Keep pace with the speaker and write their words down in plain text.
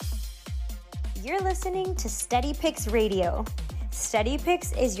You're listening to Steady Picks Radio. Steady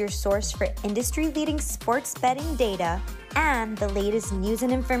Picks is your source for industry-leading sports betting data and the latest news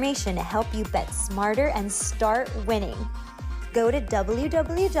and information to help you bet smarter and start winning. Go to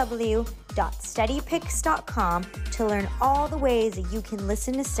www.steadypicks.com to learn all the ways that you can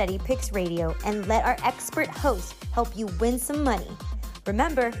listen to Steady Picks Radio and let our expert host help you win some money.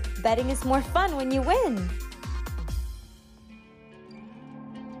 Remember, betting is more fun when you win.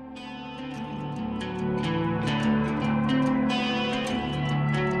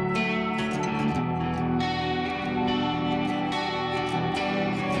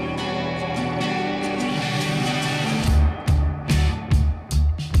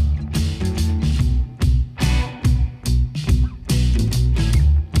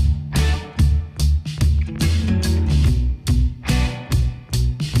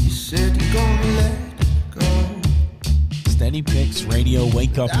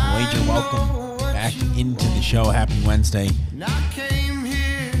 Wake up and wager. Welcome back into the show. Happy Wednesday.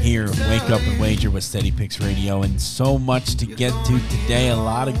 Here, Wake Up and Wager with Steady Picks Radio, and so much to get to today. A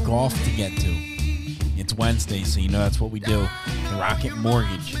lot of golf to get to. It's Wednesday, so you know that's what we do. The Rocket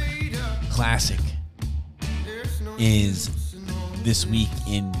Mortgage Classic is this week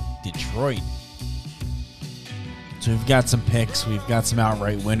in Detroit. So we've got some picks. We've got some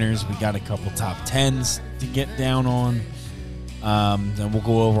outright winners. We got a couple top 10s to get down on. And we'll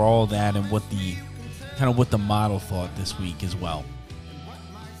go over all of that and what the model thought this week as well.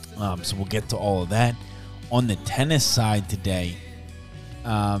 So we'll get to all of that. On the tennis side today,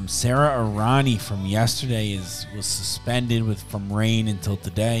 Sara Errani from yesterday was suspended from rain until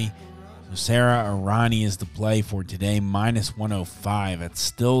today. So Sara Errani is the play for today, minus 105. That's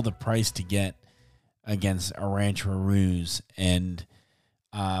still the price to get against Arantxa Rus, and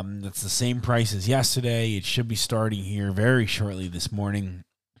that's the same price as yesterday. It should be starting here very shortly this morning.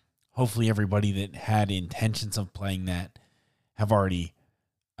 Hopefully everybody that had intentions of playing that have already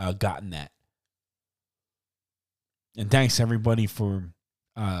gotten that. And thanks everybody for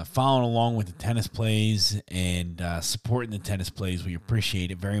following along with the tennis plays and supporting the tennis plays. We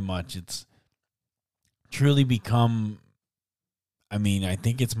appreciate it very much. It's truly become, I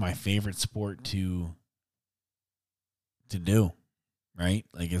think it's my favorite sport to do. Right?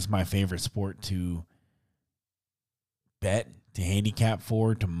 Like, it's my favorite sport to bet, to handicap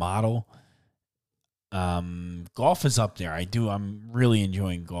for, to model. Golf is up there. I'm really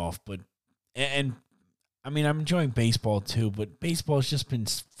enjoying golf, I'm enjoying baseball too, but baseball has just been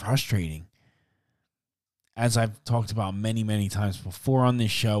frustrating. As I've talked about many, many times before on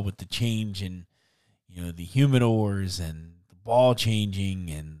this show, with the change in, the humidors and the ball changing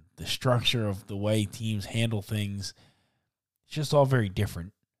and the structure of the way teams handle things. It's just all very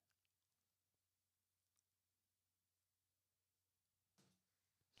different.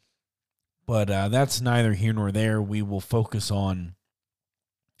 But that's neither here nor there. We will focus on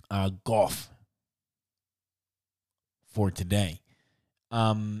golf for today.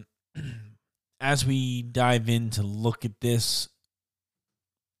 As we dive in to look at this,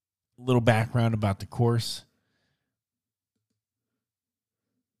 a little background about the course.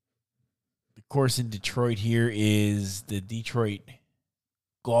 Course in Detroit here is the Detroit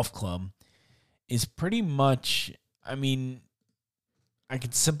Golf Club. Is pretty much, I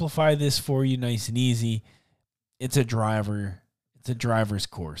could simplify this for you nice and easy. It's a driver's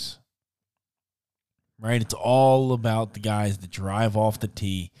course. Right? It's all about the guys that drive off the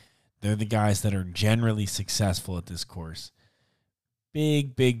tee. They're the guys that are generally successful at this course.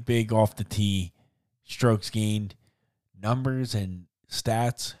 Big off the tee strokes gained, numbers and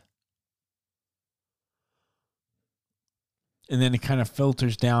stats. And then it kind of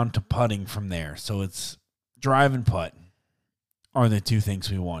filters down to putting from there. So it's drive and putt are the two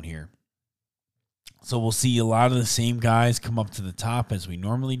things we want here. So we'll see a lot of the same guys come up to the top as we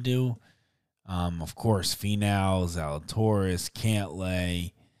normally do. Of course, Finau, Zalatoris,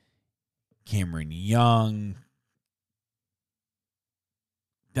 Cantlay, Cameron Young.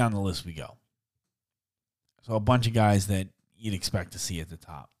 Down the list we go. So a bunch of guys that you'd expect to see at the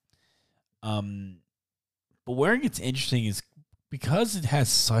top. But where it gets interesting is because it has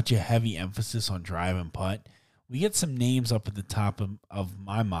such a heavy emphasis on drive and putt, we get some names up at the top of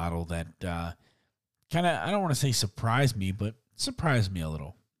my model that kind of, I don't want to say surprised me, but surprised me a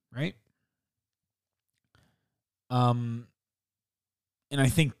little, right? And I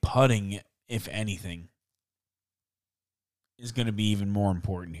think putting, if anything, is going to be even more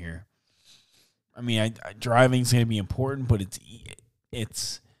important here. Driving is going to be important, but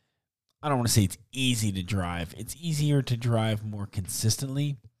it's I don't want to say it's easy to drive. It's easier to drive more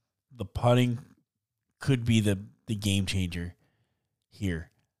consistently. The putting could be the game changer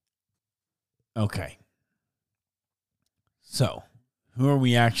here. Okay. So, who are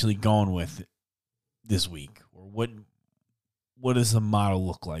we actually going with this week? Or what does the model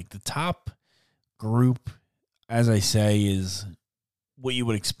look like? The top group, as I say, is what you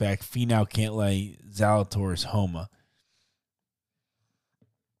would expect. Finau, Cantlay, Zalatoris, Homa.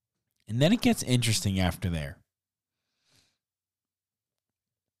 And then it gets interesting after there.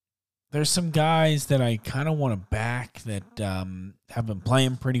 There's some guys that I kind of want to back that have been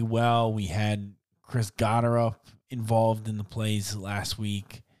playing pretty well. We had Chris Gotterup involved in the plays last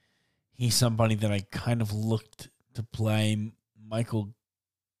week. He's somebody that I kind of looked to play. Michael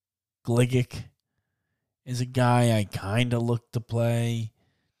Gligic is a guy I kind of looked to play.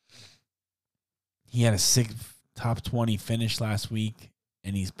 He had a top 20 finish last week,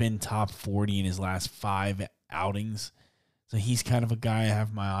 and he's been top 40 in his last 5 outings. So he's kind of a guy I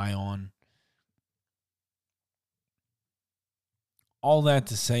have my eye on. All that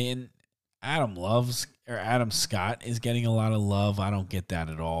to say, and Adam Scott is getting a lot of love. I don't get that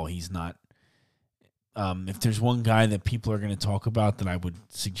at all. He's not. If there's one guy that people are going to talk about that I would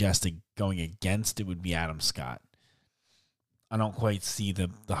suggest going against, it would be Adam Scott. I don't quite see the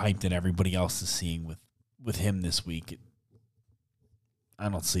hype that everybody else is seeing with him this week. I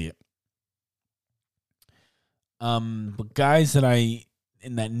don't see it. But guys that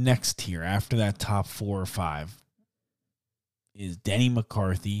in that next tier after that top 4 or 5 is Denny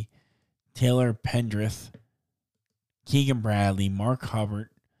McCarthy, Taylor Pendrith, Keegan Bradley, Mark Hubbard,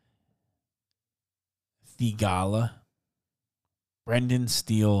 Thigala, Brendan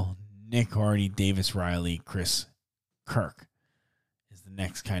Steele, Nick Hardy, Davis Riley, Chris Kirk is the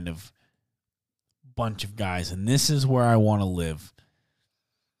next kind of bunch of guys. And this is where I want to live,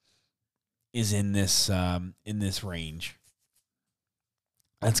 is in this range.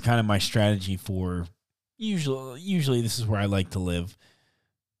 That's kind of my strategy for usually this is where I like to live,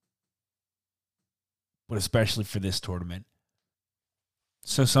 but especially for this tournament.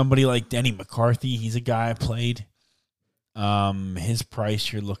 So somebody like Denny McCarthy, he's a guy I played. His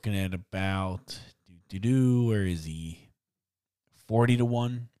price you're looking at about where is he? 40 to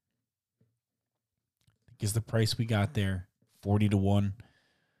 1. I think is the price we got there. 40 to 1.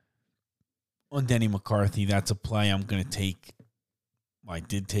 On Denny McCarthy, that's a play I'm going to take. Well, I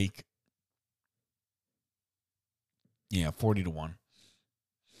did take. 40 to 1.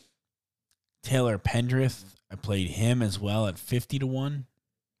 Taylor Pendrith, I played him as well at 50 to 1.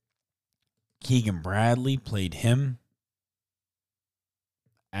 Keegan Bradley, played him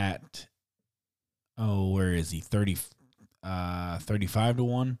at, where is he? 35 to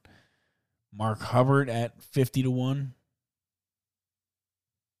 1. Mark Hubbard at 50 to 1.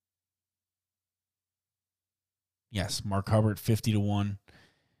 Yes, Mark Hubbard, 50 to 1.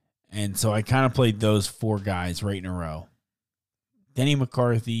 And so I kind of played those 4 guys right in a row. Denny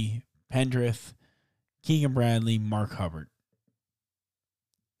McCarthy, Pendrith, Keegan Bradley, Mark Hubbard.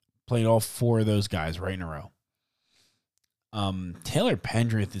 Played all 4 of those guys right in a row. Taylor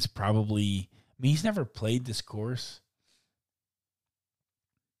Pendrith is probably, he's never played this course,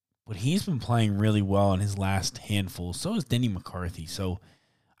 but he's been playing really well in his last handful. So is Denny McCarthy. So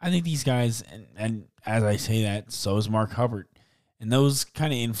I think these guys, and as I say that, so is Mark Hubbard. And those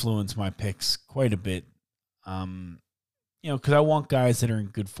kind of influence my picks quite a bit. Because I want guys that are in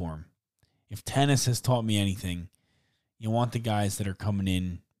good form. If tennis has taught me anything, you want the guys that are coming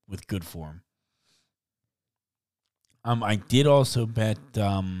in with good form. I did also bet.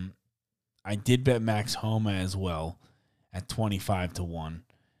 I did bet Max Homa as well at 25 to 1.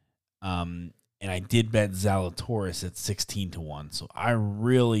 And I did bet Zalatoris at 16 to 1. So I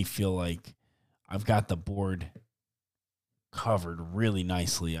really feel like I've got the board covered really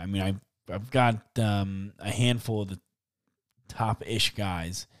nicely. I mean, I've got a handful of the top-ish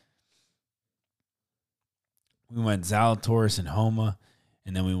guys. We went Zalatoris and Homa,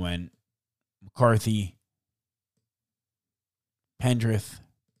 and then we went McCarthy, Pendrith,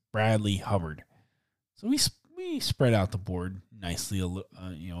 Bradley, Hubbard. So we spread out the board nicely, a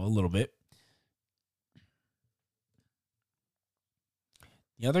little bit.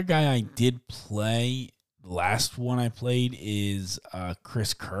 The other guy I did play, the last one I played, is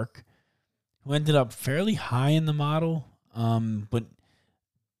Chris Kirk, who ended up fairly high in the model, but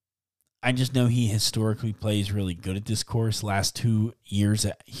I just know he historically plays really good at this course. Last 2 years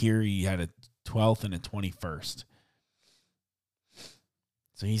here, he had a 12th and a 21st.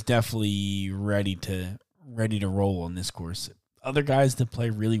 So he's definitely ready to roll on this course. Other guys that play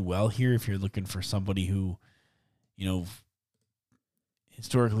really well here, if you're looking for somebody who,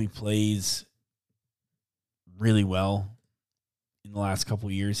 historically plays really well in the last couple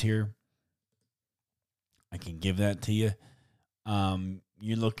of years here, I can give that to you.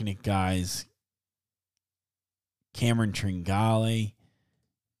 You're looking at guys Cameron Tringale,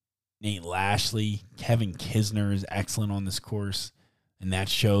 Nate Lashley, Kevin Kisner is excellent on this course, and that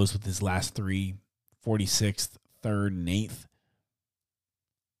shows with his last three, 46th, 3rd, and 8th.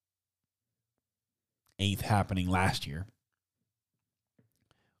 8th happening last year.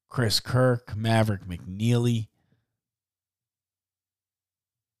 Chris Kirk, Maverick McNeely,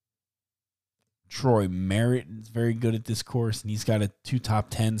 Troy Merritt is very good at this course, and he's got 2 top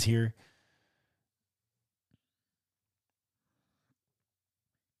 10s here.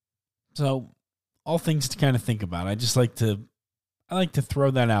 So, all things to kind of think about. I like to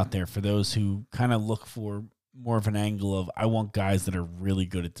throw that out there for those who kind of look for more of an angle of, I want guys that are really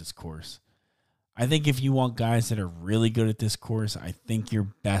good at this course. I think if you want guys that are really good at this course, I think your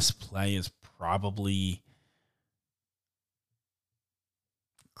best play is probably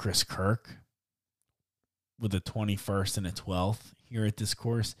Chris Kirk with a 21st and a 12th here at this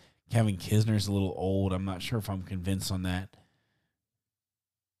course. Kevin Kisner's a little old. I'm not sure if I'm convinced on that.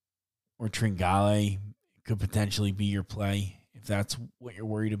 Or Tringale could potentially be your play if that's what you're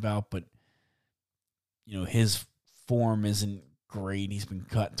worried about. But, his form isn't great. He's been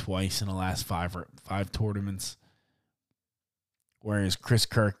cut twice in the last five tournaments. Whereas Chris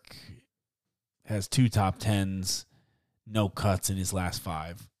Kirk has 2 top 10s, no cuts in his last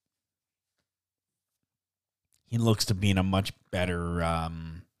 5. He looks to be in a much better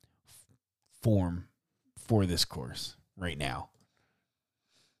form for this course right now.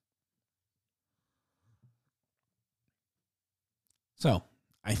 So,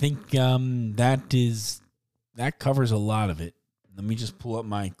 I think that covers a lot of it. Let me just pull up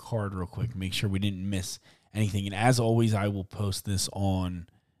my card real quick, make sure we didn't miss anything. And as always, I will post this on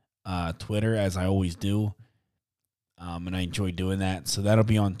Twitter, as I always do. And I enjoy doing that. So that'll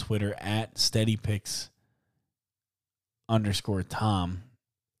be on Twitter at steadypicks_Tom.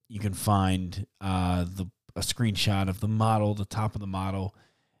 You can find a screenshot of the model, the top of the model.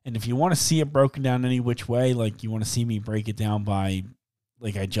 And if you want to see it broken down any which way, like you want to see me break it down by,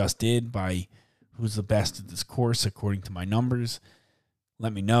 like I just did, by who's the best at this course according to my numbers,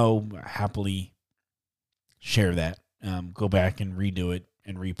 let me know. I happily share that. Go back and redo it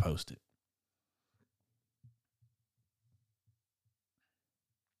and repost it.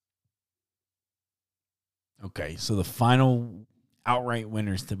 Okay, so the final outright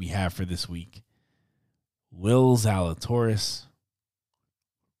winners that we have for this week: Will Zalatoris,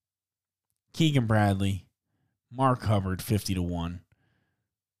 Keegan Bradley, Mark Hubbard 50-1,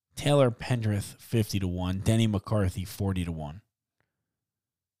 Taylor Pendrith 50-1, Denny McCarthy 40-1.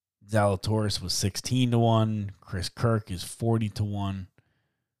 Zalatoris was 16-1, Chris Kirk is 40-1,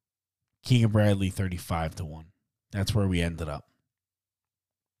 Keegan Bradley 35-1. That's where we ended up.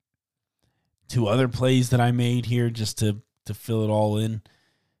 2 other plays that I made here just to fill it all in.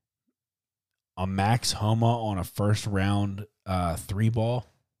 A Max Homa on a first round 3-ball.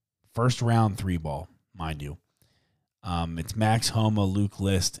 First round 3-ball, mind you. It's Max Homa, Luke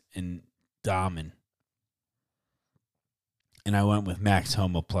List, and Dahmen. And I went with Max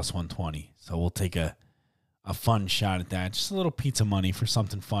Homa plus 120. So we'll take a fun shot at that. Just a little pizza money for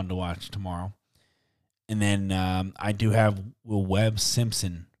something fun to watch tomorrow. And then I do have Will Webb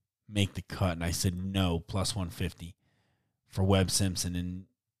Simpson make the cut. And I said no, plus 150 for Webb Simpson. And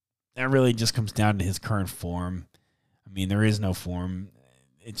that really just comes down to his current form. I mean, there is no form.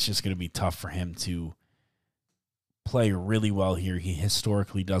 It's just going to be tough for him to play really well here. He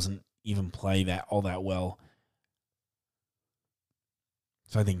historically doesn't even play all that well.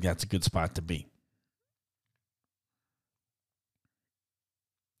 So I think that's a good spot to be.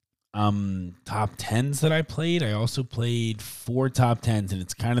 Top 10s that I played. I also played 4 top 10s, and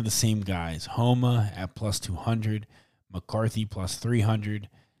it's kind of the same guys. Homa at plus 200, McCarthy plus 300,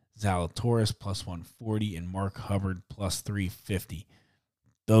 Zalatoris plus 140, and Mark Hubbard plus 350.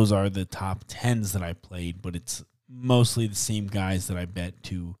 Those are the top 10s that I played, but it's mostly the same guys that I bet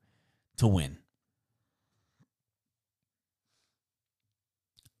to win.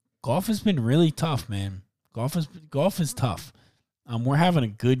 Golf has been really tough, man. Golf is tough. We're having a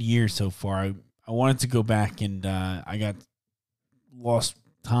good year so far. I wanted to go back and I got lost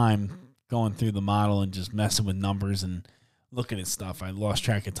time going through the model and just messing with numbers and looking at stuff. I lost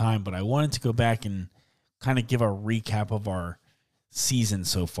track of time, but I wanted to go back and kind of give a recap of our season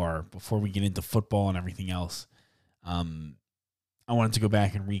so far before we get into football and everything else. I wanted to go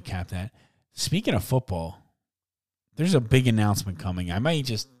back and recap that. Speaking of football, there's a big announcement coming. I might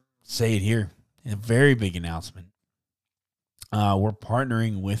just say it here. A very big announcement. We're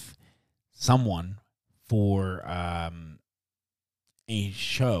partnering with someone for a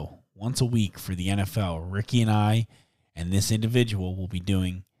show once a week for the NFL. Ricky and I and this individual will be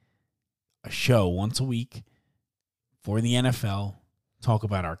doing a show once a week for the NFL, talk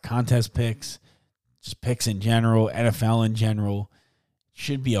about our contest picks, just picks in general, NFL in general.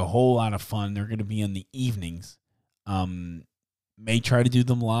 Should be a whole lot of fun. They're going to be in the evenings. May try to do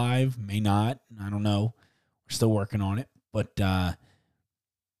them live, may not. I don't know. We're still working on it. But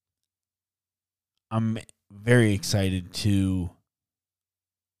I'm very excited to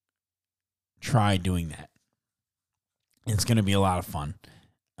try doing that. It's going to be a lot of fun.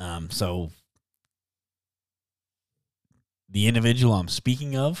 So the individual I'm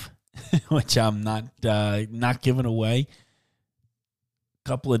speaking of, which I'm not giving away, a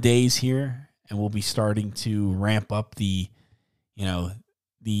couple of days here, and we'll be starting to ramp up the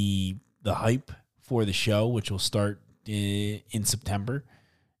hype for the show, which will start in September,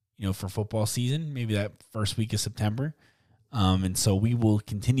 for football season, maybe that first week of September. And so we will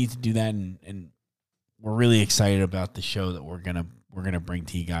continue to do that, and we're really excited about the show that we're gonna bring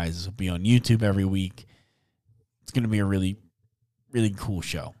to you guys. This will be on YouTube every week. It's gonna be a really, really cool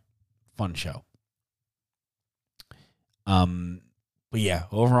show, fun show. But yeah,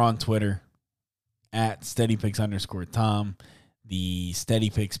 over on Twitter at SteadyPicks_Tom, the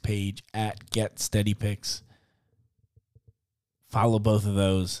SteadyPicks page at GetSteadyPicks. Follow both of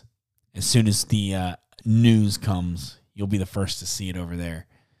those. As soon as the news comes, you'll be the first to see it over there.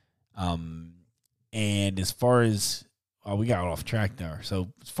 And as far as we got off track there.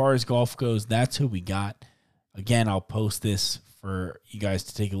 So as far as golf goes, that's who we got. Again, I'll post this for you guys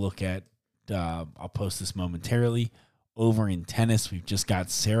to take a look at. I'll post this momentarily. Over in tennis, we've just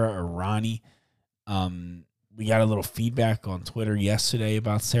got Sara Errani. We got a little feedback on Twitter yesterday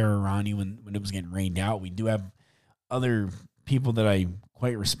about Sara Errani when it was getting rained out. We do have other people that I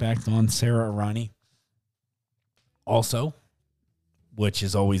quite respect on Sara Errani also, which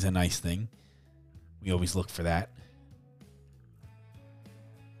is always a nice thing. We always look for that.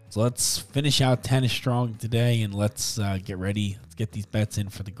 So let's finish out tennis strong today, and let's get ready. Let's get these bets in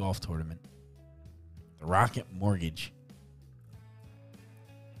for the golf tournament. The Rocket Mortgage.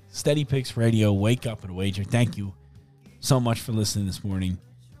 Steady Picks Radio, wake up and wager. Thank you so much for listening this morning.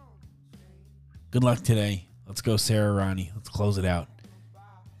 Good luck today. Let's go, Sara Errani. Let's close it out.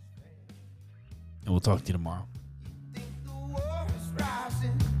 And we'll talk to you tomorrow.